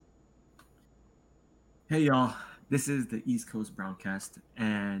Hey y'all, this is the East Coast Browncast,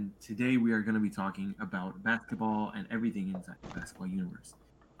 and today we are going to be talking about basketball and everything inside the basketball universe.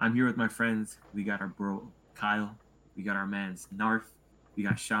 I'm here with my friends. We got our bro Kyle, we got our mans Narf, we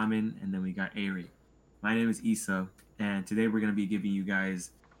got Shaman, and then we got Ari. My name is Issa, and today we're going to be giving you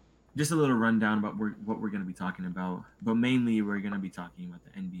guys just a little rundown about what we're going to be talking about, but mainly we're going to be talking about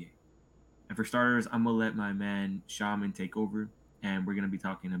the NBA. And for starters, I'm gonna let my man Shaman take over, and we're gonna be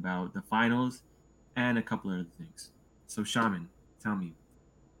talking about the finals and a couple of other things. So, Shaman, tell me,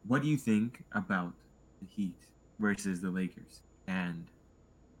 what do you think about the Heat versus the Lakers, and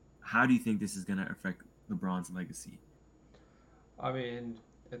how do you think this is gonna affect LeBron's legacy? I mean,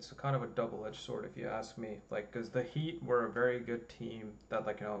 it's kind of a double-edged sword if you ask me. Like, because the Heat were a very good team that,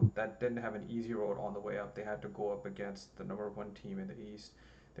 that didn't have an easy road on the way up. They had to go up against the number one team in the East.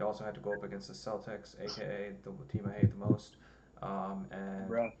 They also had to go up against the Celtics, aka the team I hate the most. And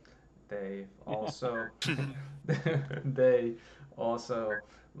Bruh. they also they also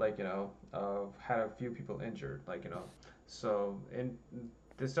had a few people injured. So in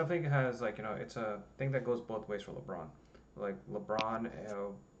this definitely has it's a thing that goes both ways for LeBron. Like LeBron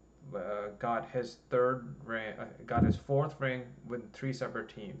got his fourth ring with three separate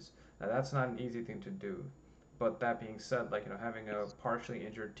teams. Now that's not an easy thing to do. But that being said, having a partially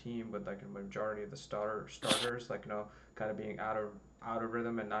injured team with like a majority of the starters, kind of being out of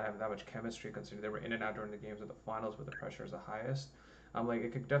rhythm and not having that much chemistry, considering they were in and out during the games of the finals where the pressure is the highest.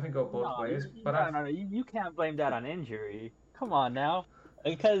 It could definitely go both No, ways. But no, no, no. You can't blame that on injury. Come on now.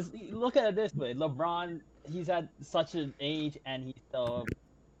 Because look at it this way: LeBron, he's at such an age, and he's still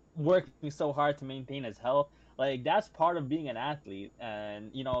working so hard to maintain his health. Like that's part of being an athlete.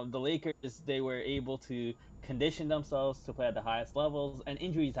 And the Lakers, they were able to condition themselves to play at the highest levels, and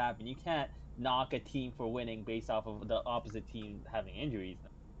injuries happen. You can't knock a team for winning based off of the opposite team having injuries.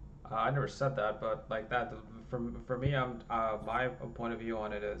 I never said that, but like that for me, my point of view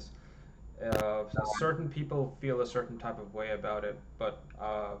on it is certain people feel a certain type of way about it, but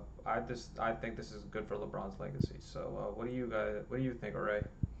I think this is good for LeBron's legacy. So what do you think, Ray?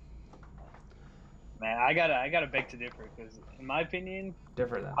 Man, I gotta beg to differ because, in my opinion,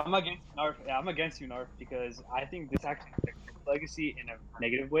 Differ then. I'm against Narf. Yeah, I'm against you, Narf, because I think this actually affects his legacy in a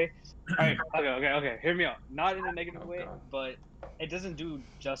negative way. All right, okay. Hear me out. Not in a negative Oh way, God. but it doesn't do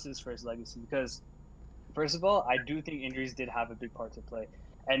justice for his legacy because, first of all, I do think injuries did have a big part to play,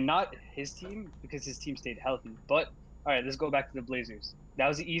 and not his team because his team stayed healthy. But all right, let's go back to the Blazers. That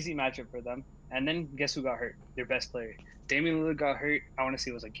was an easy matchup for them. And then guess who got hurt? Their best player, Damian Lillard, got hurt. I want to say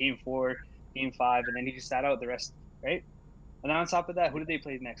it was like Game 4, Game 5, and then he just sat out the rest. Right? And then on top of that, who did they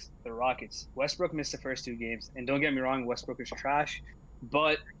play next? The Rockets. Westbrook missed the first two games, and don't get me wrong, Westbrook is trash,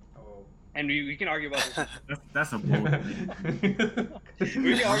 but Oh. and we can argue about this. That's a bold take.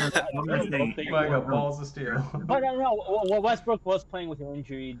 We can argue about I'm this gonna whole say thing. My God, no. balls of steel. But no, well, Westbrook was playing with an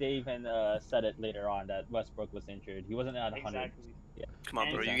injury. They even said it later on that Westbrook was injured. He wasn't at 100. Exactly. Yeah, Come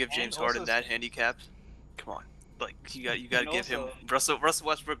on, bro. You exactly. give And James also, Harden that handicap. Come on. Like you got to and give him also, Russell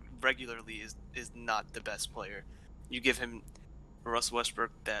Westbrook regularly is not the best player. You give him Russell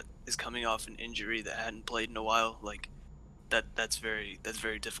Westbrook that is coming off an injury that hadn't played in a while. Like that's very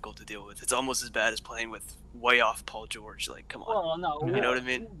difficult to deal with. It's almost as bad as playing with way off Paul George. Like come on. Well, no, You know what I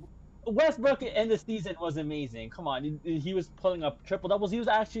mean? Westbrook in the season was amazing. Come on, he was pulling up triple doubles. He was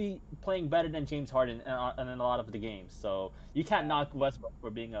actually playing better than James Harden in a lot of the games. So you can't knock Westbrook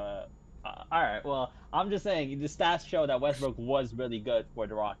for being a. All right, well, I'm just saying the stats show that Westbrook was really good for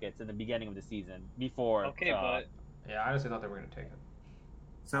the Rockets in the beginning of the season before. okay, but Yeah, I honestly thought they were gonna take it.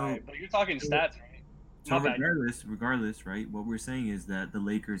 All So right, but you're talking so stats, right? so My bad. regardless, right? What we're saying is that the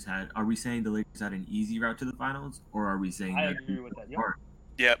Lakers had. Are we saying the Lakers had an easy route to the finals, or are we saying I that agree with that. Yep. hard?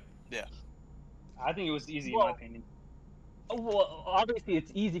 Yep. Yeah. I think it was easy in my well, opinion. Well, obviously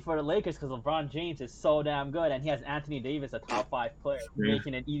it's easy for the Lakers because LeBron James is so damn good, and he has Anthony Davis, a top 5 player, Yeah.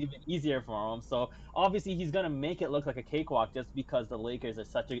 making it even easier for him. So obviously he's gonna make it look like a cakewalk just because the Lakers are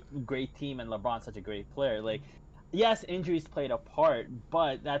such a great team and LeBron's such a great player. Like, yes, injuries played a part,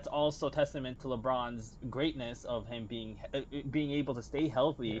 but that's also testament to LeBron's greatness of him being able to stay Yeah.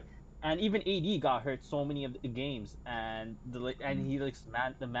 healthy. And even AD got hurt so many of the games, and he like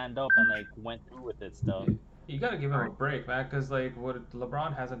the manned up and like went through with it still. You gotta give him a Right. break, man, because like what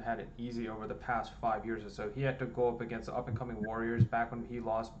LeBron hasn't had it easy over the past 5 years or so. He had to go up against the up and coming Warriors back when he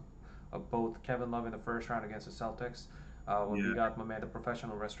lost both Kevin Love in the first round against the Celtics. When we Yeah. got my man, the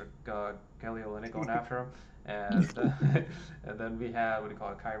professional wrestler Kelly Olynyk going after him, and and then we had what do you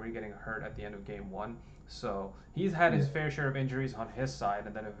call it, Kyrie getting hurt at the end of Game 1. So he's had Yeah. his fair share of injuries on his side,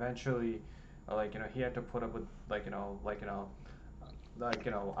 and then eventually, he had to put up with like,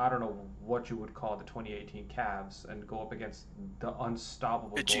 I don't know what you would call the 2018 Cavs and go up against the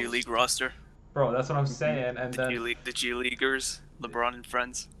unstoppable The G Golden. League roster, Bro, that's what I'm Mhm. saying. And then The G Leaguers, LeBron and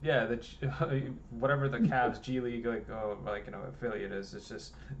friends. yeah, whatever the Cavs G League affiliate is, it's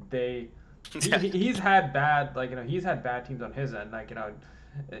just they he's had bad he's had bad teams on his end.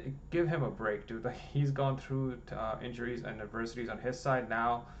 Give him a break, dude. Like he's gone through injuries and adversities on his side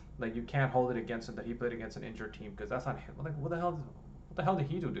now. Like you can't hold it against him that he played against an injured team because that's not him. Like what the hell did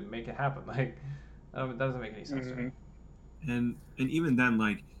he do to make it happen? Like that doesn't make any sense to me. And even then,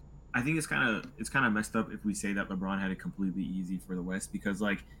 like, I think it's kind of messed up if we say that LeBron had it completely easy for the West because,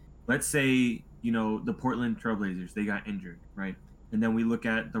 like, let's say the Portland Trailblazers, they got injured, right? And then we look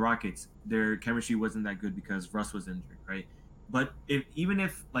at the Rockets, their chemistry wasn't that good because Russ was injured, right? But even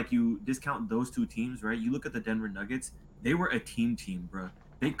if like you discount those two teams, right? You look at the Denver Nuggets, they were a team, bro.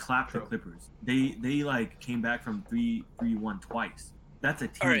 They clapped the True. Clippers. They like came back from 3-1 twice. That's a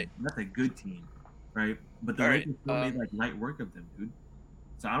All team. right. That's a good team, right? But the All right. Lakers still made like light work of them, dude.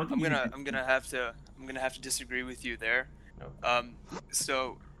 So I don't think I'm gonna have to disagree with you there. No.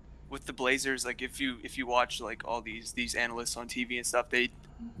 So with the Blazers, like if you watch like all these analysts on TV and stuff,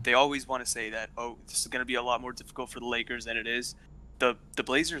 they always want to say that, oh, this is gonna be a lot more difficult for the Lakers than it is. The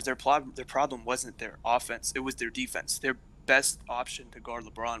Blazers, their problem wasn't their offense, it was their defense. Their best option to guard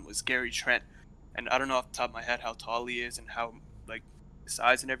LeBron was Gary Trent, and I don't know off the top of my head how tall he is and how like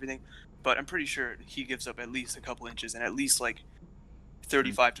size and everything, but I'm pretty sure he gives up at least a couple inches and at least like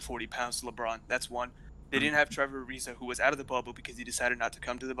 35 to 40 pounds to LeBron. That's one. They didn't have Trevor Ariza, who was out of the bubble because he decided not to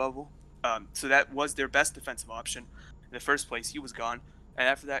come to the bubble. So that was their best defensive option. In the first place, he was gone, and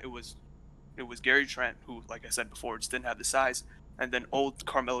after that, it was Gary Trent, who, like I said before, just didn't have the size, and then old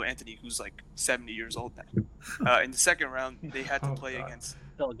Carmelo Anthony, who's like 70 years old now. In the second round, they had to Oh, play God. against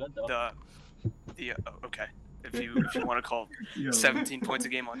Still good though. the okay. If you want to call Yo. 17 points a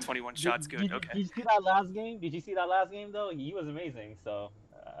game on 21 shots good, Did okay. you see that last game? Did you see that last game though? He was amazing. So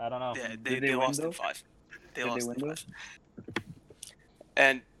I don't know. Yeah, Did they they win, lost in though? 5. They Did they lost win, in though? 5.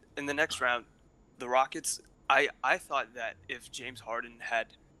 And in the next round, the Rockets, I thought that if James Harden had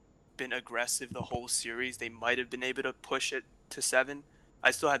been aggressive the whole series, they might have been able to push it to 7.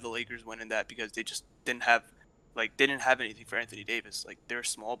 I still had the Lakers winning that because they just didn't have anything for Anthony Davis. Like their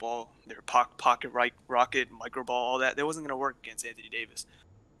small ball, their pocket rocket, micro ball, all that wasn't going to work against Anthony Davis.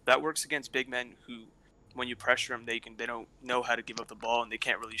 That works against big men who, when you pressure them, they don't know how to give up the ball and they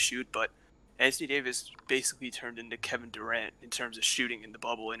can't really shoot. But Anthony Davis basically turned into Kevin Durant in terms of shooting in the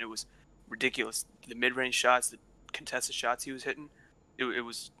bubble, and it was ridiculous. The mid-range shots, the contested shots he was hitting, it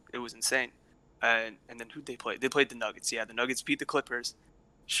was insane. And then who'd they play? They played the Nuggets. Yeah, the Nuggets beat the Clippers,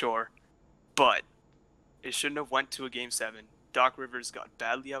 sure, but it shouldn't have went to a Game 7. Doc Rivers got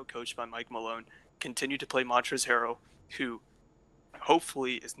badly outcoached by Mike Malone, continued to play Montrezl Harrell, who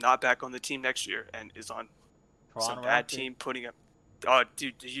hopefully is not back on the team next year and is on some Toronto bad Raptors. team putting up. Oh,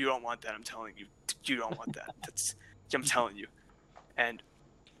 dude, you don't want that. I'm telling you, you don't want that. I'm telling you. And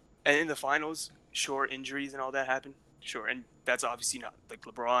in the finals, sure, injuries and all that happen. Sure, and that's obviously not like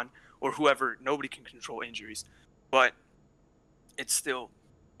LeBron or whoever. Nobody can control injuries, but it's still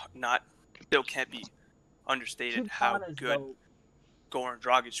can't be understated how Giannis, good though, Goran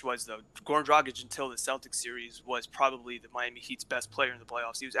Dragic was, though. Goran Dragic, until the Celtics series, was probably the Miami Heat's best player in the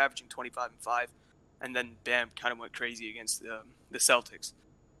playoffs. He was averaging 25 and 5, and then Bam kind of went crazy against the Celtics.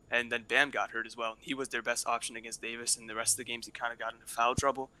 And then Bam got hurt as well. He was their best option against Davis, and the rest of the games he kind of got into foul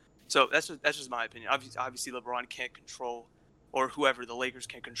trouble. So that's just my opinion. Obviously, LeBron can't control, or whoever, the Lakers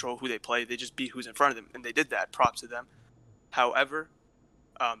can't control who they play. They just beat who's in front of them, and they did that. Props to them. However,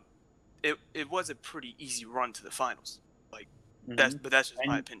 it was a pretty easy run to the finals. Mhm. But that's just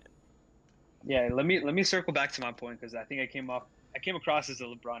my And- opinion. Yeah, let me circle back to my point because I think I came across as a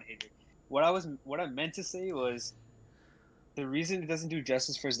LeBron hater. What I meant to say was the reason it doesn't do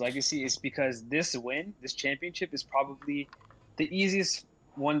justice for his legacy is because this championship, is probably the easiest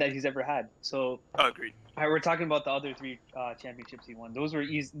one that he's ever had. So Agreed. we're talking about the other 3 championships he won. Those were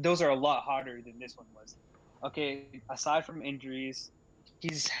easy. Those are a lot harder than this one was. Okay, aside from injuries,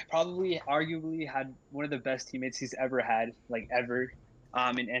 he's probably arguably had one of the best teammates he's ever had, like ever,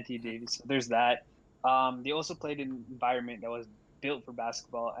 in Anthony Davis. So there's that. They also played in an environment that was built for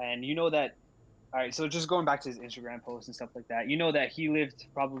basketball, and you know that. All right, so just going back to his Instagram posts and stuff like that, you know that he lived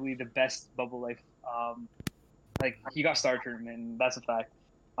probably the best bubble life. Like he got star treatment, and that's a fact.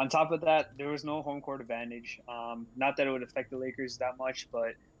 On top of that, there was no home court advantage. Not that it would affect the Lakers that much,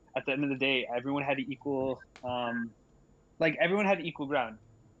 but at the end of the day, everyone had equal. Everyone had equal ground.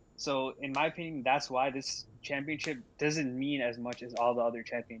 So, in my opinion, that's why this championship doesn't mean as much as all the other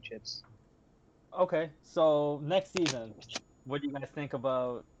championships. Okay, so next season, what do you guys think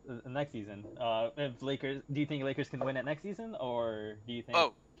about next season? If Lakers, do you think Lakers can win it next season, or do you think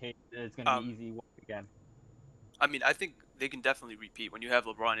Oh, it's going to be um, easy work again? I mean, I think they can definitely repeat when you have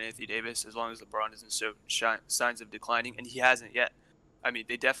LeBron and Anthony Davis, as long as LeBron doesn't show signs of declining, and he hasn't yet. I mean,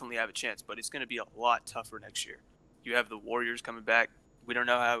 they definitely have a chance, but it's going to be a lot tougher next year. You have the Warriors coming back. We don't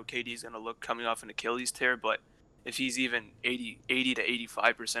know how KD is going to look coming off an Achilles tear, but if he's even 80 to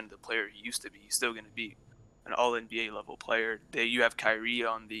 85% of the player he used to be, he's still going to be an All NBA level player. You have Kyrie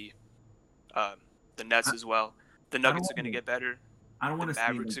on um, the Nets as well. The I don't Nuggets are going to wanna- get better. I don't The want to say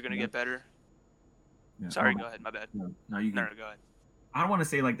Mavericks like are going to the get Nets. better. Yeah, Sorry, go ahead. My bad. no, you No, can. no, go ahead. I don't want to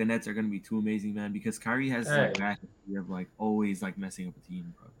say like the Nets are gonna be too amazing, man, because Kyrie has like Hey. bad history of like always like messing up a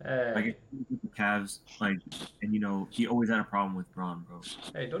team, bro. Like Hey, with the Cavs, like, and he always had a problem with Braun, bro.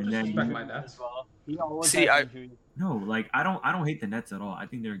 hey, don't And then disrespect you- my Injuries as Nets. well. He always See, has I injuries. No, like I don't hate the Nets at all. I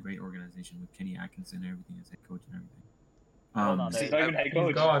think they're a great organization with Kenny Atkinson and everything as head coach and everything. Hold on, See, He's not I- even head He's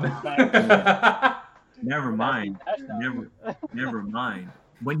coach. gone. Never That's Steve mind. Nash now. Never mind.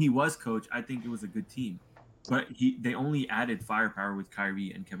 When he was coach, I think it was a good team, but they only added firepower with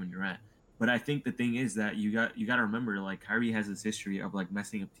Kyrie and Kevin Durant. But I think the thing is that you got to remember, like, Kyrie has this history of like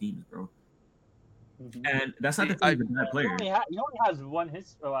messing up teams, bro. Mhm. And that's not See, to say he's a bad He player. only has one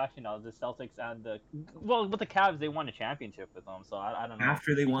history. Oh, actually, no. The Celtics and with the Cavs, they won a championship with him. So I don't know.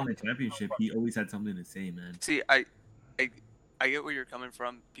 After they We won the can't- championship, he always had something to say, man. see, I get where you're coming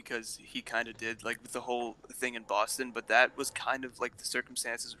from because he kind of did like with the whole thing in Boston, but that was kind of like the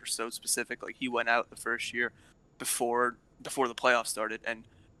circumstances were so specific. Like he went out the first year before the playoffs started, and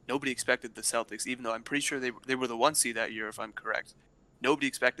nobody expected the Celtics, even though I'm pretty sure they were the 1 seed that year, if I'm correct. Nobody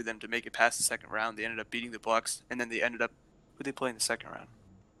expected them to make it past the second round. They ended up beating the Bucks, and then they ended up who they play in the second round.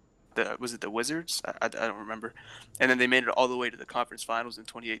 Was it the Wizards? I don't remember. And then they made it all the way to the conference finals in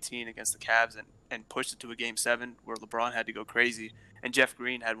 2018 against the Cavs and pushed it to a game 7 where LeBron had to go crazy and Jeff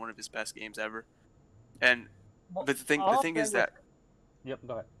Green had one of his best games ever. And Well, but the I'll thing say is with- that Yep,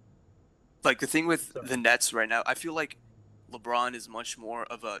 go ahead. like the thing with Sorry. the Nets right now, I feel like LeBron is much more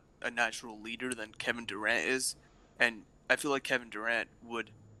of a natural leader than Kevin Durant is, and I feel like Kevin Durant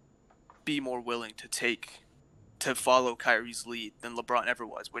would be more willing to follow Kyrie's lead than LeBron ever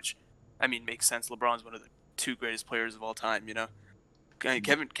was, which I mean makes sense. LeBron's one of the 2 greatest players of all time, you know.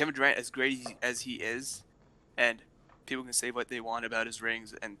 Kevin Durant, as great as he is, and people can say what they want about his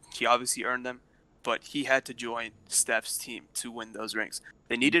rings, and he obviously earned them, but he had to join Steph's team to win those rings.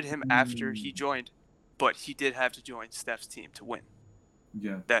 They needed him after he joined, but he did have to join Steph's team to win.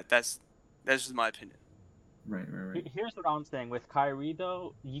 Yeah, That's just my opinion. right. Here's what I'm saying with Kyrie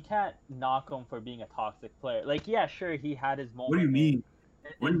though. You can't knock him for being a toxic player. Like, yeah, sure, he had his moment. What do you mean?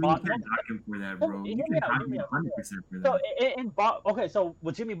 What do you mean you Boston? can't knock him for that, bro? You Hear can me out, knock hear me him out. 100% for So that. okay, so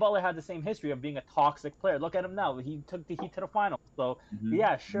well, Jimmy Butler had the same history of being a toxic player. Look at him now; he took the Heat to the finals. So Mhm.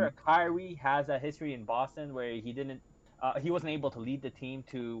 yeah, sure, Kyrie has that history in Boston where he wasn't able to lead the team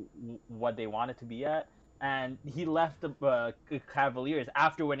to what they wanted to be at, and he left the Cavaliers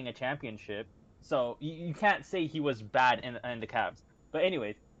after winning a championship. So you can't say he was bad in the Cavs. But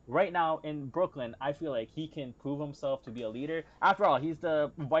anyways, right now in Brooklyn, I feel like he can prove himself to be a leader. After all, he's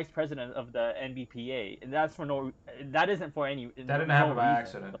the vice president of the NBPA, and that isn't for any. That didn't no happen by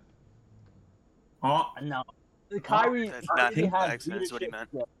reason. accident. Oh, No, Kyrie That's not clearly him by has accident, is what he leadership meant.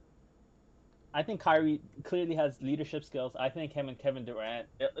 skills. I think Kyrie clearly has leadership skills. I think him and Kevin Durant,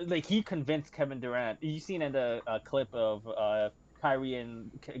 like he convinced Kevin Durant. You've seen in the clip of Kyrie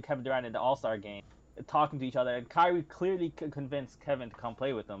and Kevin Durant in the All Star game talking to each other, and Kyrie clearly convinced Kevin to come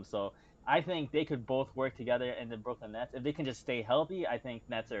play with them. So I think they could both work together in the Brooklyn Nets. If they can just stay healthy, I think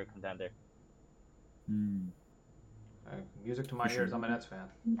Nets are a contender. Music to my For ears. sure. I'm a Nets fan.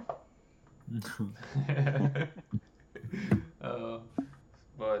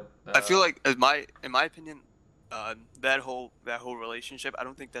 But I feel like, in my opinion, that whole relationship, I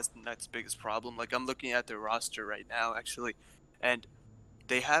don't think that's the Nets' biggest problem. Like I'm looking at their roster right now, actually, and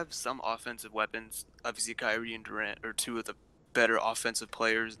they have some offensive weapons. Obviously, Kyrie and Durant are 2 of the better offensive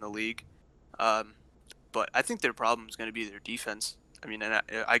players in the league. But I think their problem is going to be their defense. I mean, and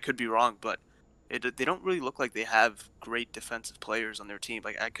I could be wrong, but they don't really look like they have great defensive players on their team.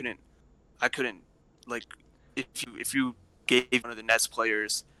 Like I couldn't like if you gave one of the Nets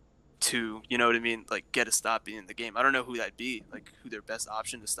players to, you know what I mean, like get a stop in the game. I don't know who that'd be, like who their best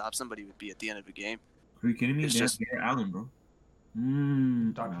option to stop somebody would be at the end of the game. Are you kidding me? It's They just- have Garrett Allen, bro.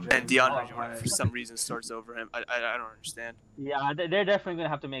 Dr. No. J. And DeAndre Oh, Jordan, my- for some reason, starts over him. I don't understand. Yeah, they're definitely gonna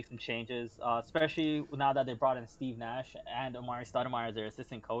have to make some changes, especially now that they brought in Steve Nash and Amari Stoudemire as their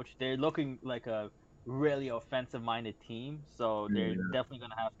assistant coach. They're looking like a really offensive-minded team, so they're Yeah. definitely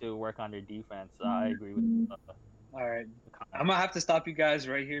gonna have to work on their defense. I agree with All right. I'm gonna have to stop you guys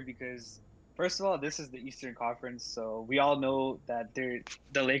right here because first of all, this is the Eastern Conference, so we all know that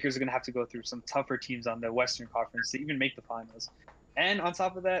the Lakers are gonna have to go through some tougher teams on the Western Conference to even make the finals. And on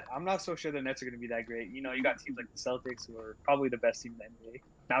top of that, I'm not so sure the Nets are gonna be that great. You know, you got teams like the Celtics who are probably the best team in the NBA.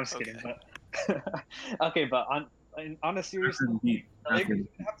 No, I'm just kidding, but okay, but on a serious note, the Lakers are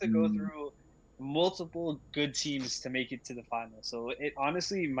gonna have to go through multiple good teams to make it to the finals. So it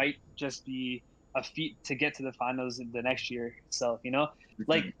honestly might just be a feat to get to the finals in the next year itself. You know,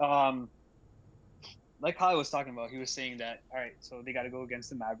 like like Kyle was talking about, he was saying that all right, so they got to go against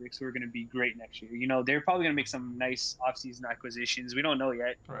the Mavericks, who are going to be great next year. You know, they're probably going to make some nice offseason acquisitions. We don't know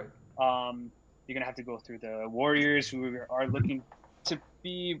yet. Right. You're going to have to go through the Warriors, who are looking to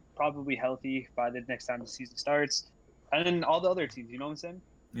be probably healthy by the next time the season starts, and then all the other teams. You know what I'm saying?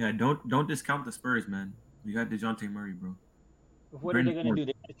 Yeah, don't discount the Spurs, man. You got DeJounte Murray, bro. What are they gonna do?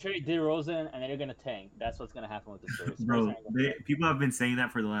 They're gonna trade DeRozan and then they're gonna tank. That's what's gonna happen with the Spurs. Bro, people have been saying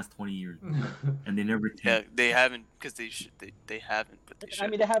that for the last 20 years, and they never tanked. Yeah, they haven't because they haven't, but they should. I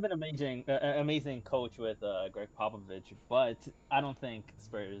mean, they have an amazing coach with Greg Popovich, but I don't think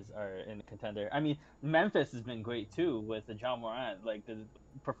Spurs are in a contender. I mean, Memphis has been great too with John Morant, like the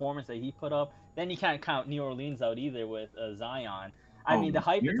performance that he put up. Then you can't count New Orleans out either with Zion. I mean, the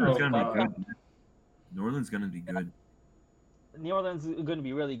hype is New Orleans gonna be good. New Orleans is going to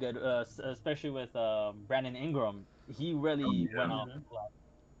be really good, especially with Brandon Ingram. He really went off.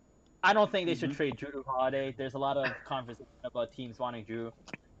 I don't think they should trade Drew Holiday. There's a lot of conversation about teams wanting Drew.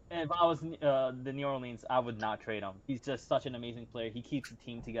 And if I was the New Orleans, I would not trade him. He's just such an amazing player. He keeps the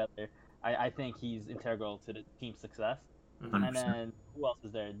team together. I think he's integral to the team's success. 100%. And then who else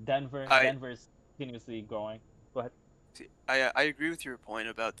is there? Denver's continuously growing. Go ahead. See, I agree with your point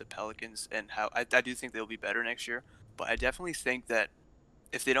about the Pelicans and how I do think they'll be better next year. But I definitely think that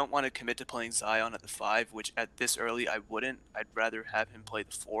if they don't want to commit to playing Zion at the 5, which at this early I wouldn't, I'd rather have him play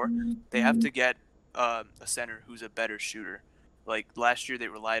the 4. They have to get a center who's a better shooter. Like last year, they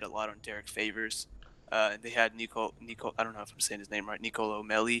relied a lot on Derek Favors. They had Nico. I don't know if I'm saying his name right. Nicolo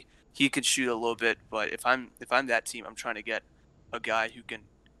Melli. He could shoot a little bit, but if I'm that team, I'm trying to get a guy who can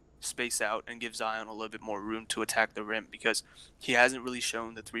space out and give Zion a little bit more room to attack the rim because he hasn't really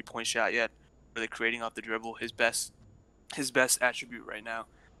shown the 3-point shot yet. Really creating off the dribble, his best attribute right now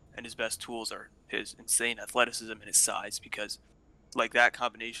and his best tools are his insane athleticism and his size because like that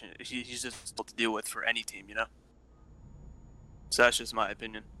combination he's just difficult to deal with for any team, you know. So that's just my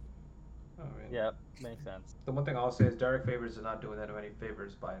opinion. Yeah, makes sense. The one thing I'll say is Derek Favors is not doing them any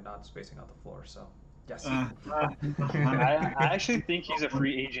favors by not spacing out the floor, so yes. I actually think he's a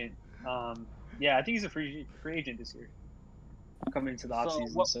free agent. Yeah, I think he's a free agent this year coming into the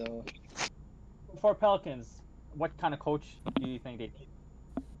offseason. So for Pelicans, what kind of coach do you think they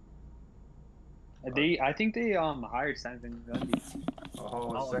need? I think they hired Stan Van Gundy.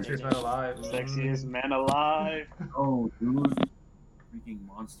 Sexiest man alive. Sexiest man alive. Oh, dude, freaking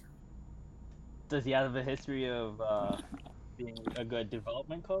monster. Does he have a history of being a good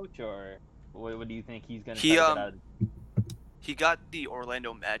development coach, or what do you think he's gonna get out of? He got the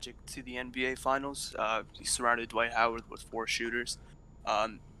Orlando Magic to the NBA Finals. He surrounded Dwight Howard with 4 shooters.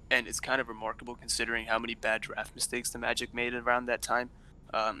 And it's kind of remarkable considering how many bad draft mistakes the Magic made around that time.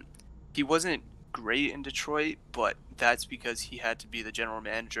 He wasn't great in Detroit, but that's because he had to be the general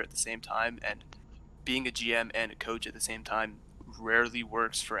manager at the same time, and being a GM and a coach at the same time rarely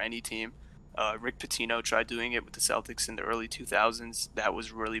works for any team. Rick Pitino tried doing it with the Celtics in the early 2000s. That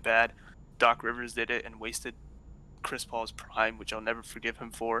was really bad. Doc Rivers did it and wasted Chris Paul's prime, which I'll never forgive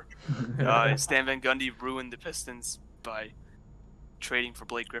him for. Stan Van Gundy ruined the Pistons by trading for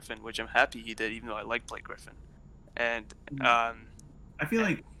Blake Griffin, which I'm happy he did, even though I like Blake Griffin. And I feel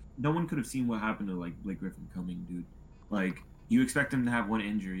like no one could have seen what happened to like Blake Griffin coming, dude. Like you expect him to have one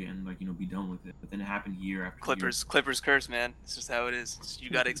injury and like be done with it, but then it happened year after year. Clippers curse, man. It's just how it is.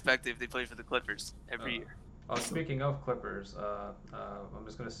 You got to expect it if they play for the Clippers every year. Speaking of Clippers, I'm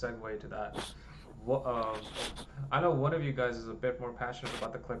just gonna segue to that. I know one of you guys is a bit more passionate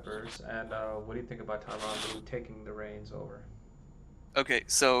about the Clippers, and what do you think about Tyronn Lue taking the reins over? Okay,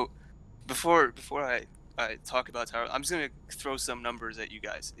 so before I talk about Tyronn, I'm just gonna throw some numbers at you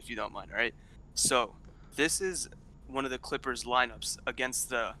guys, if you don't mind. All right. So this is one of the Clippers lineups against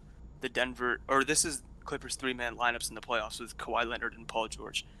the Denver, or this is Clippers 3-man lineups in the playoffs with Kawhi Leonard and Paul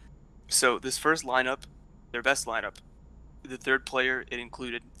George. So this first lineup, their best lineup, the third player it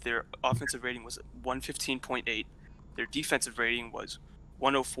included, their offensive rating was 115.8. Their defensive rating was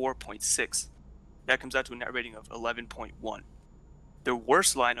 104.6. That comes out to a net rating of 11.1. Their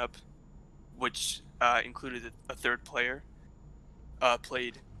worst lineup, which included a third player,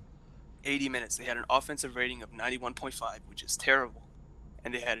 played 80 minutes, they had an offensive rating of 91.5, which is terrible.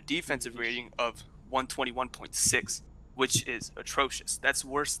 And they had a defensive rating of 121.6, which is atrocious. That's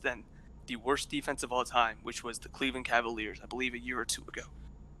worse than the worst defense of all time, which was the Cleveland Cavaliers, I believe a year or two ago.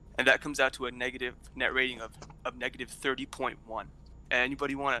 And that comes out to a negative net rating of negative 30.1.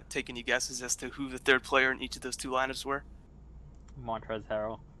 Anybody want to take any guesses as to who the third player in each of those two lineups were? Montrezl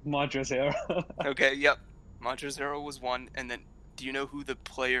Harrell. Montrezl. Okay, yep. Montrezl Harrell was one, and then do you know who the third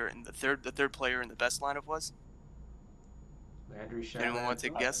player in the best lineup was? Landry Shamet. Anyone want to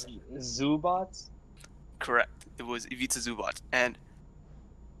take a guess? Zubats. Correct. It was Ivica Zubac. And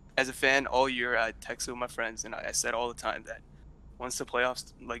as a fan, all year I texted with my friends, and I said all the time that once the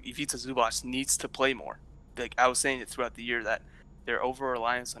playoffs, like Ivica Zubac needs to play more. Like I was saying it throughout the year that their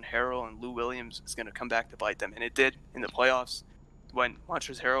over-reliance on Harrell and Lou Williams is going to come back to bite them, and it did in the playoffs. When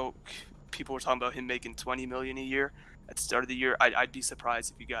Montrezl Harrell, people were talking about him making $20 million a year at the start of the year. I'd be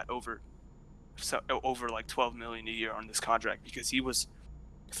surprised if he got over like $12 million a year on this contract, because he was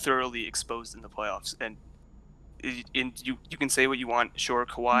thoroughly exposed in the playoffs. And you can say what you want. Sure,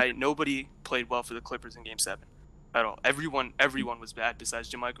 Kawhi, nobody played well for the Clippers in Game 7 at all. Everyone was bad besides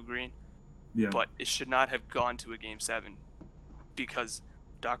JaMychal Green. Yeah. But it should not have gone to a Game 7 because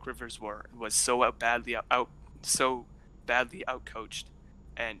Doc Rivers was so badly outcoached,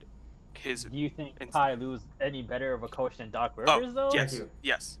 and his. Do you think Ty Lue's any better of a coach than Doc Rivers, though?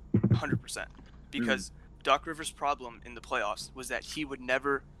 Yes, 100%. Because Doc Rivers' problem in the playoffs was that he would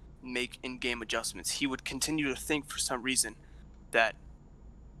never make in-game adjustments. He would continue to think for some reason that.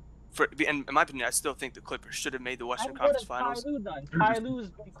 And in my opinion, I still think the Clippers should have made the Western Conference Finals. Ty Lue done? Ty Lue's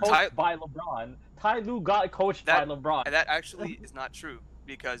been coached by LeBron. Ty Lue got coached by LeBron. That actually is not true,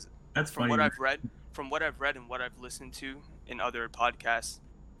 because from what I've read and what I've listened to in other podcasts,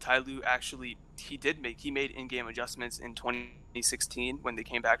 Ty Lue actually he made in-game adjustments in 2016 when they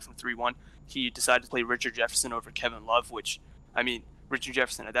came back from 3-1. He decided to play Richard Jefferson over Kevin Love, which, I mean, Richard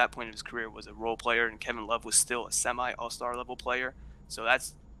Jefferson at that point in his career was a role player, and Kevin Love was still a semi-all-star level player. So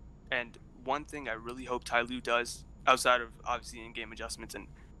that's. And one thing I really hope Ty Lue does, outside of obviously in-game adjustments and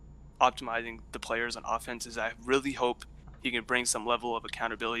optimizing the players on offense, is I really hope he can bring some level of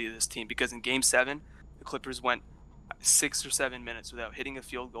accountability to this team. Because in Game 7, the Clippers went 6 or 7 minutes without hitting a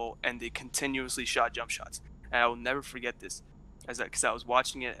field goal, and they continuously shot jump shots. And I will never forget this, because I was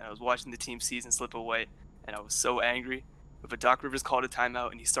watching it, and I was watching the team's season slip away, and I was so angry. But Doc Rivers called a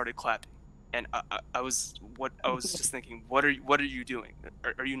timeout, and he started clapping. And I was just thinking, what are you doing?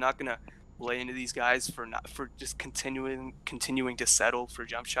 Are you not gonna lay into these guys for just continuing to settle for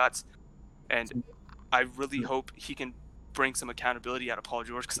jump shots? And I really hope he can bring some accountability out of Paul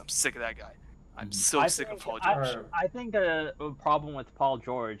George, because I'm sick of that guy. I'm so sick of Paul George. I think the problem with Paul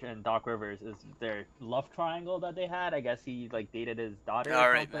George and Doc Rivers is their love triangle that they had. I guess he dated his daughter. All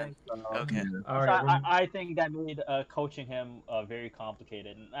or right, something. man. Okay. All right. I think that made coaching him very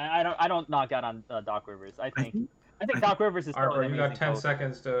complicated. And I don't knock out on Doc Rivers. I think Doc Rivers is. All right, bro, you got 10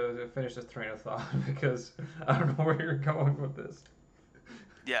 seconds to finish this train of thought, because I don't know where you're going with this.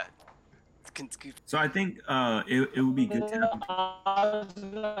 Yeah. So I think it would be good to have. I was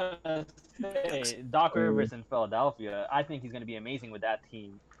gonna say Doc Rivers in Philadelphia. I think he's gonna be amazing with that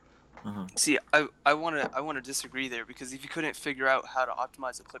team. See, I want to disagree there, because if you couldn't figure out how to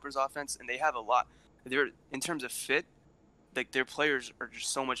optimize the Clippers offense, and they have a lot, they're in terms of fit, like their players are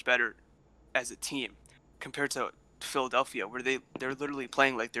just so much better as a team compared to Philadelphia, where they're literally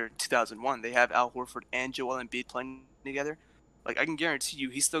playing like they're 2001. They have Al Horford and Joel Embiid playing together. Like, I can guarantee you,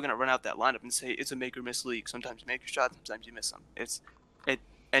 he's still gonna run out that lineup and say it's a make or miss league. Sometimes you make your shots, sometimes you miss them.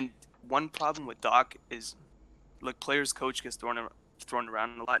 And one problem with Doc is, like, players' coach gets thrown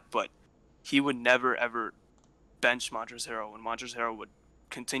around a lot, but he would never ever bench Montrezl Harrell, and Montrezl Harrell would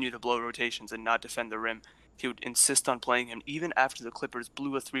continue to blow rotations and not defend the rim. He would insist on playing him even after the Clippers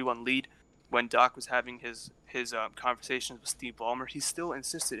blew a 3-1 lead. When Doc was having his conversations with Steve Ballmer, he still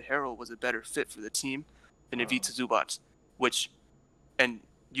insisted Harrell was a better fit for the team than Ivica Zubac. And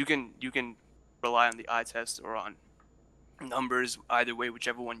you can rely on the eye test or on numbers, either way,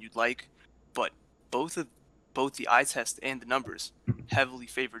 whichever one you'd like. But both the eye test and the numbers heavily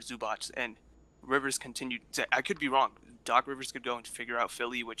favored Zubac, and Rivers continued. I could be wrong. Doc Rivers could go and figure out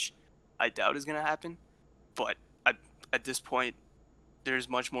Philly, which I doubt is going to happen. But at this point, there's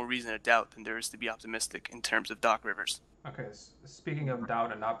much more reason to doubt than there is to be optimistic in terms of Doc Rivers. Okay, speaking of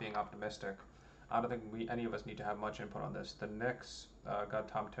doubt and not being optimistic, I don't think any of us need to have much input on this. The Knicks got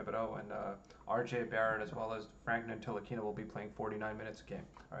Tom Thibodeau, and R.J. Barrett as well as Frank Ntilikina will be playing 49 minutes a game.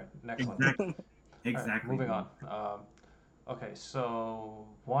 All right, next one. Exactly. Right, moving on. Okay, so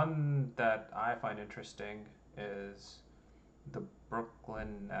one that I find interesting is the Brooklyn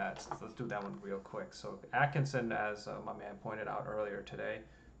Nets. Let's do that one real quick. So Atkinson, as my man pointed out earlier today,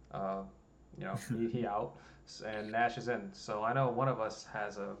 he out, and Nash is in. So I know one of us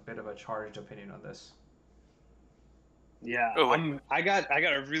has a bit of a charged opinion on this. Yeah, Oh, I got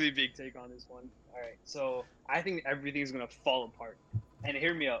a really big take on this one. All right, so I think everything's gonna fall apart. And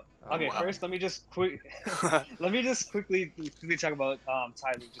hear me out. Oh, Okay, wow. first let me just quickly talk about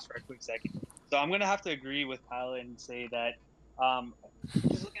Ty Lue just for a quick second. So I'm gonna have to agree with Kyle and say that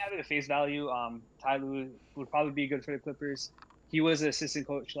just looking at it at face value, Ty Lue would probably be good for the Clippers. He was an assistant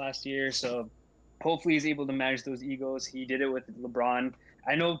coach last year, so hopefully he's able to manage those egos. He did it with LeBron.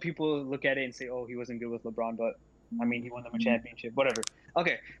 I know people look at it and say, "Oh, he wasn't good with LeBron," but I mean, he won them a championship. Whatever.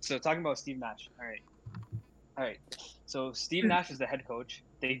 Okay, so talking about Steve Nash. All right. So Steve Nash is the head coach.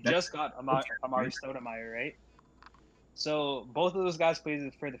 They just got Amari Stoudemire, right? So both of those guys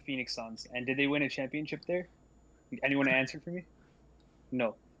played for the Phoenix Suns, and did they win a championship there? Anyone answer for me? No.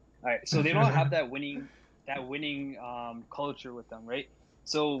 All right. So they don't have that winning culture with them, right?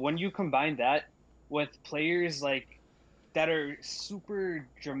 So when you combine that with players like that are super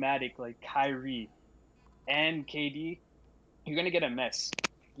dramatic, like Kyrie and KD, you're gonna get a mess.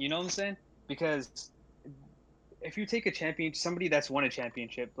 You know what I'm saying? Because if you take somebody that's won a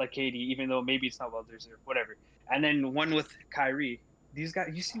championship like KD, even though maybe it's not well deserved, whatever, and then one with Kyrie, these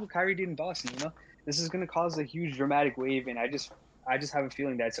guys, you see what Kyrie did in Boston. This is gonna cause a huge dramatic wave, and I just have a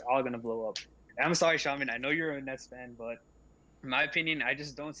feeling that it's all gonna blow up. And I'm sorry, Shaman. I know you're a Nets fan, but in my opinion, I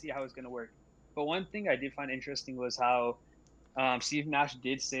just don't see how it's gonna work. But one thing I did find interesting was how Steve Nash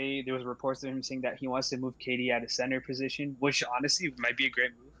did say there was reports of him saying that he wants to move KD out of center position, which honestly might be a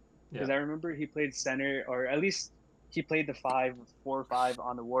great move because I remember he played center, or at least he played the 4-5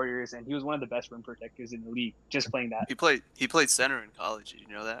 on the Warriors, and he was one of the best rim protectors in the league. Just playing that, he played center in college. Did you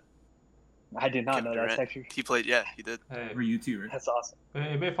know that? I did not Kevin know that. Durant. Actually, He played. Yeah, he did. Hey, For you too, right? that's awesome.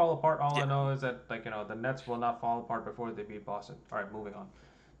 it may fall apart. All Yeah. I know is that the Nets will not fall apart before they beat Boston. All right, moving on.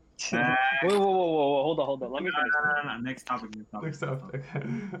 Whoa, hold on. Let me finish. No. Next topic. Next up. Okay.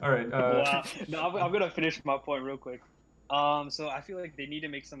 All right. Wow. No, I'm gonna finish my point real quick. So I feel like they need to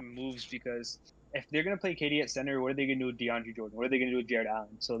make some moves because if they're gonna play KD at center, what are they gonna do with DeAndre Jordan? What are they gonna do with Jared Allen?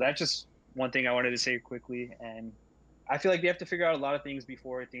 So that's just one thing I wanted to say quickly, and I feel like they have to figure out a lot of things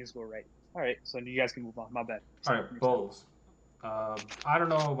before things go right. All right, so you guys can move on. My bad. All right, Bulls. I don't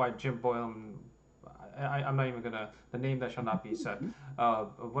know why Jim Boylan. I'm not even gonna. The name that shall not be said.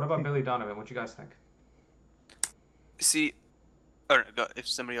 What about Billy Donovan? What you guys think? See, all right, go, if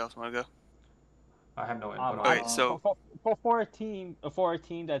somebody else want to go. I have no input. All right, so for a team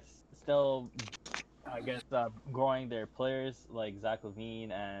that's still, I guess, growing their players like Zach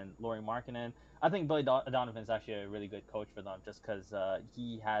LaVine and Lauri Markkanen, I think Billy Donovan's actually a really good coach for them, just because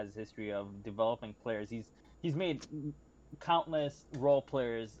he has history of developing players. He's made countless role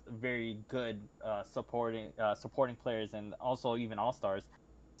players very good, supporting players, and also even all-stars.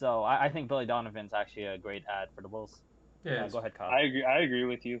 So I think Billy Donovan's actually a great ad for the Bulls. Yeah, Go ahead, Kyle. I agree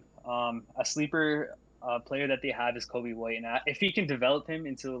with you. A sleeper player that they have is Kobe White, and if he can develop him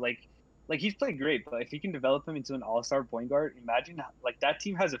into like he's played great, but if he can develop him into an all-star point guard, imagine like that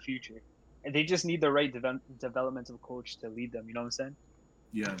team has a future, and they just need the right developmental coach to lead them. You know what I'm saying?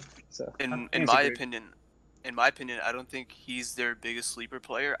 Yeah. So in my opinion, I don't think he's their biggest sleeper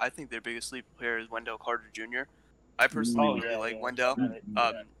player. I think their biggest sleeper player is Wendell Carter Jr. I personally really like Wendell.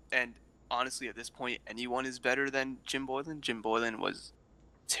 And honestly, at this point, anyone is better than Jim Boylan. Jim Boylan was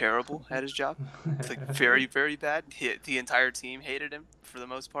terrible at his job. It's like very, very bad. The entire team hated him for the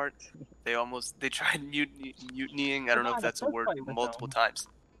most part. They tried mutinying. I don't know if that's a word, multiple times.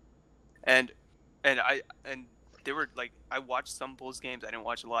 And they were like, I watched some Bulls games. I didn't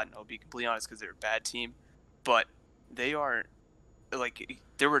watch a lot, and I'll be completely honest because they're a bad team. But they are like,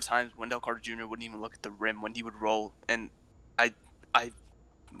 there were times Wendell Carter Jr. wouldn't even look at the rim when he would roll, and I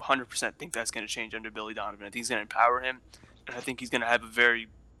 100% think that's going to change under Billy Donovan. I think he's going to empower him, and I think he's going to have a very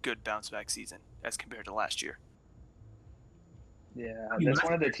good bounce back season as compared to last year. Yeah, that's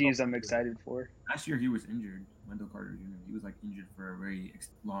one of the teams I'm excited for. Last year he was injured, Wendell Carter Jr. He was like injured for a very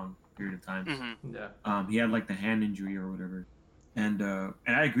long period of time. Mm-hmm. Yeah. He had like the hand injury or whatever, and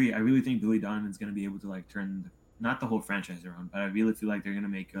I agree. I really think Billy Donovan's going to be able to like turn not the whole franchise around, but I really feel like they're going to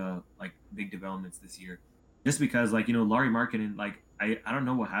make like big developments this year. Just because, like, Lauri Markkanen, like, I don't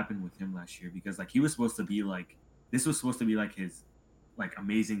know what happened with him last year because, like, he was supposed to be, like, this was supposed to be, like, his, like,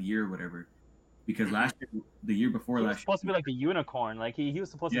 amazing year or whatever. Because last year, the year before he was last year. supposed to be, like, a unicorn. Like, he was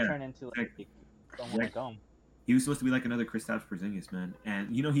supposed to turn into, like, someone like him. He was supposed to be, like, another Kristaps Porzingis, man.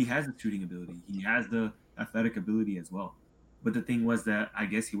 And, he has the shooting ability. He has the athletic ability as well. But the thing was that I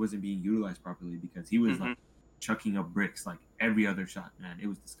guess he wasn't being utilized properly because he was, like, chucking up bricks like every other shot. Man, it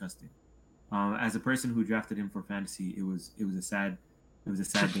was disgusting. As a person who drafted him for fantasy, it was a sad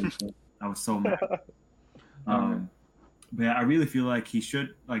day. I was so mad. But yeah, I really feel like he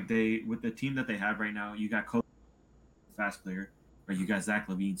should like they with the team that they have right now. You got Kobe, fast player, or you got Zach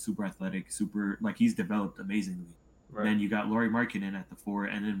LaVine, super athletic, super like he's developed amazingly. Right. Then you got Laurie Markkinen at the 4,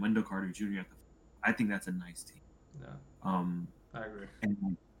 and then Wendell Carter Jr. at the 5. I think that's a nice team. Yeah. I agree.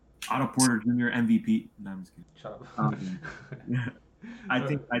 And Otto Porter Jr. MVP. No, I'm just kidding. Shut up. I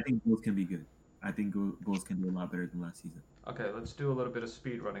think Bulls can be good. I think Bulls can do a lot better than last season. Okay, let's do a little bit of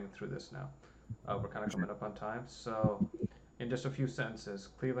speed running through this now. We're kind of coming up on time, so in just a few sentences,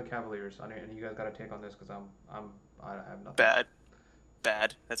 Cleveland Cavaliers. And you guys got to take on this because I have nothing.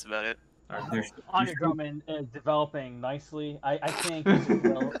 Bad. That's about it. All right, cool. Andre Drummond is developing nicely. I think he's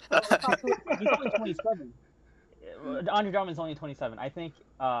only 27. Andre Drummond's only 27. I think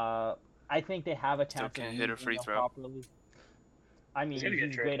they have a chance Still to can't hit a free throw. properly. I mean,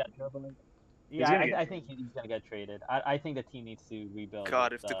 he's great at dribbling. He's Yeah, gonna get I think he's gonna get traded. I think the team needs to rebuild.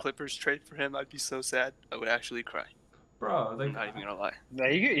 God, if the Clippers trade for him, I'd be so sad. I would actually cry. Bro, I'm not even gonna lie. Yeah,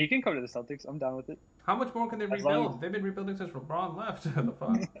 he can come to the Celtics. I'm down with it. how much more can they As long rebuild? They've been rebuilding since LeBron left. The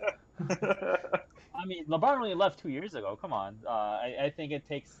fuck. I mean, LeBron only left 2 years ago. Come on. I think it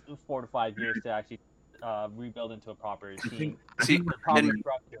takes 4 to 5 years to actually rebuild into a proper team. I See, think The proper and-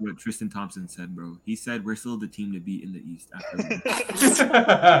 structure. what Tristan Thompson said, bro. He said we're still the team to beat in the East. After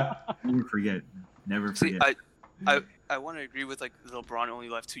never forget. Never See, forget. I want to agree with like the LeBron only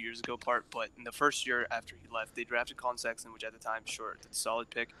left 2 years ago part, but in the first year after he left, they drafted Colin Sexton, which at the time, sure, it's a solid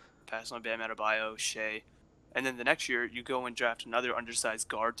pick. Passed on Bam Adebayo, Shea, and then the next year you go and draft another undersized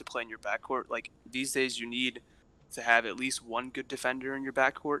guard to play in your backcourt. Like these days, you need to have at least one good defender in your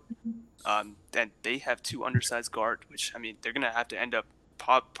backcourt. And they have 2 undersized guard, which I mean they're gonna have to end up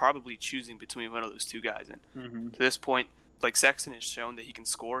probably choosing between one of those 2 guys. And to this point, like Sexton has shown that he can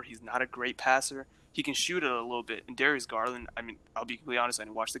score. He's not a great passer. He can shoot it a little bit. And Darius Garland, I mean, I'll be completely honest, I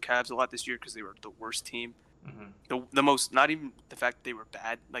didn't watch the Cavs a lot this year because they were the worst team. The most, not even the fact that they were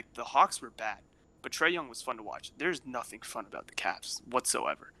bad. Like, the Hawks were bad. But Trae Young was fun to watch. There's nothing fun about the Cavs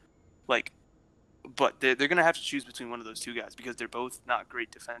whatsoever. Like, but they're going to have to choose between one of those 2 guys because they're both not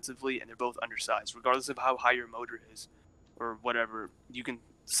great defensively and they're both undersized. Regardless of how high your motor is or whatever, you can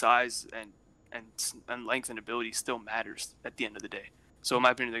size and length and ability still matters at the end of the day. So in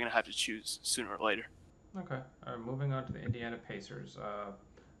my opinion, they're going to have to choose sooner or later. Okay. All right, moving on to the Indiana Pacers.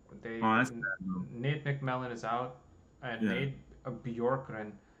 That's bad, bro. Nate McMillan is out, and Yeah. Nate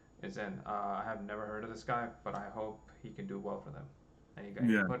Bjorkgren is in. I have never heard of this guy, but I hope he can do well for them. Any guys?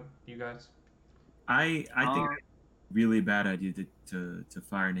 Yeah. Input, you guys? I think it's a really bad idea to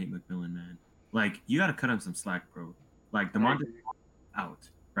fire Nate McMillan, man. Like you got to cut him some slack, bro. Like DeMonte out,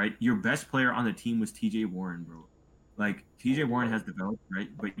 right? Your best player on the team was T.J. Warren, bro. Like T.J. Warren has developed, right?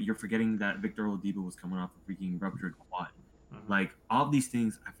 But you're forgetting that Victor Oladipo was coming off a freaking ruptured quad. Like all these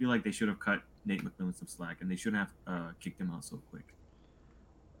things, I feel like they should have cut Nate McMillan some slack, and they shouldn't have kicked him out so quick.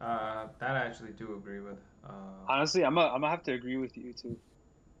 That I actually do agree with. Honestly, I'm gonna have to agree with you too.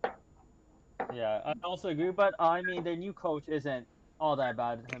 Yeah, I also agree. But I mean, their new coach isn't all that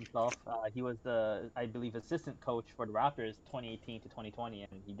bad himself. He was I believe, assistant coach for the Raptors 2018 to 2020,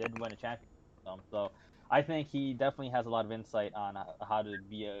 and he did win a championship. So I think he definitely has a lot of insight on how to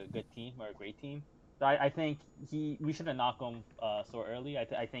be a good team or a great team. So I think we shouldn't knock him so early.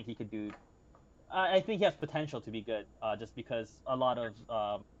 I think he could do. I think he has potential to be good, just because a lot of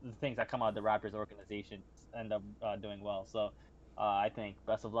the things that come out of the Raptors organization end up doing well. So I think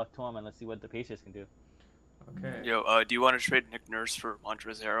best of luck to him, and let's see what the Pacers can do. Okay. Yo, do you want to trade Nick Nurse for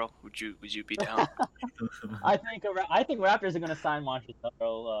Montrezl Harrell? Would you be down? I think Raptors are going to sign Montrezl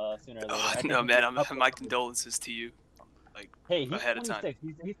Harrell sooner or later. I think No, he man. can My condolences to you. Like Hey, he's ahead of time.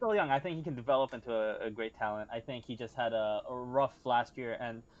 26. He's still young. I think he can develop into a great talent. I think he just had a rough last year,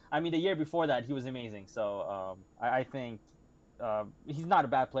 and I mean the year before that he was amazing. So I think he's not a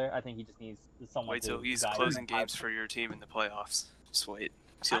bad player. I think he just needs someone Wait to till he's guide closing him. games for your team in the playoffs. Just wait.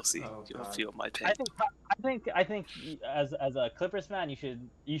 You'll see. Oh, You'll God. feel my pain. I think as a Clippers fan,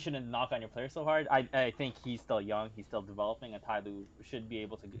 you shouldn't knock on your player so hard. I think he's still young. He's still developing, and Ty Lue should be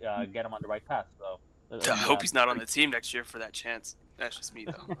able to get him on the right path. So. I hope he's not on the team next year for that chance. That's just me,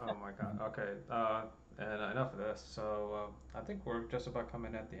 though. Oh my God. Okay. And enough of this. So I think we're just about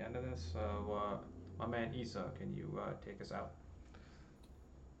coming at the end of this. So my man Issa, can you take us out?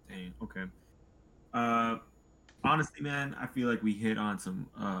 Dang, okay. Honestly, man, I feel like we hit on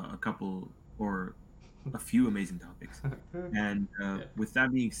a couple or a few amazing topics. And with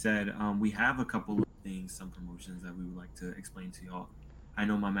that being said, we have a couple of things, some promotions that we would like to explain to y'all. I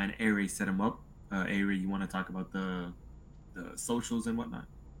know my man Aries set them up. Avery, you want to talk about the socials and whatnot?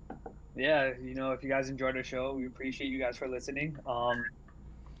 Yeah, if you guys enjoyed our show, we appreciate you guys for listening.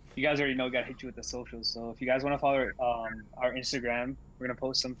 You guys already know we gotta hit you with the socials. So if you guys want to follow our Instagram, we're gonna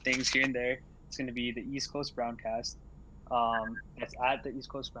post some things here and there. It's gonna be the East Coast Browncast. That's at the East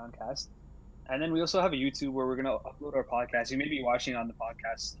Coast Browncast. And then we also have a YouTube where we're gonna upload our podcast. You may be watching on the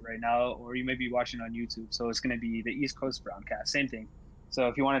podcast right now, or you may be watching on YouTube. So it's gonna be the East Coast Browncast, same thing. So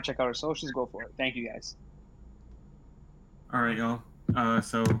if you want to check out our socials, go for it. Thank you guys. All right, y'all.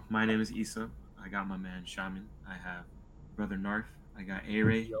 So my name is Issa. I got my man Shaman. I have brother Narf. I got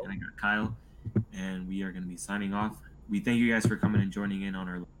A-Ray, and I got Kyle. And we are going to be signing off. We thank you guys for coming and joining in on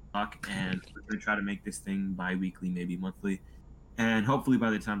our talk. And we're going to try to make this thing bi-weekly, maybe monthly. And hopefully by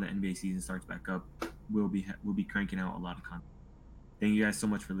the time the NBA season starts back up, we'll be cranking out a lot of content. Thank you guys so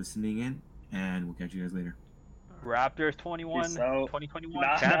much for listening in, and we'll catch you guys later. Raptors 2021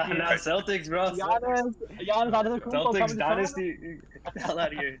 Nah, champions. Celtics, bro. Giannis Celtics dynasty. Hell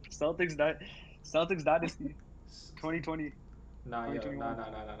out of here. Celtics dynasty. 2020. Nah, yo, 2021. nah.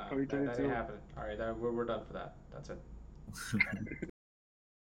 That ain't happening. All right, we're done for that. That's it.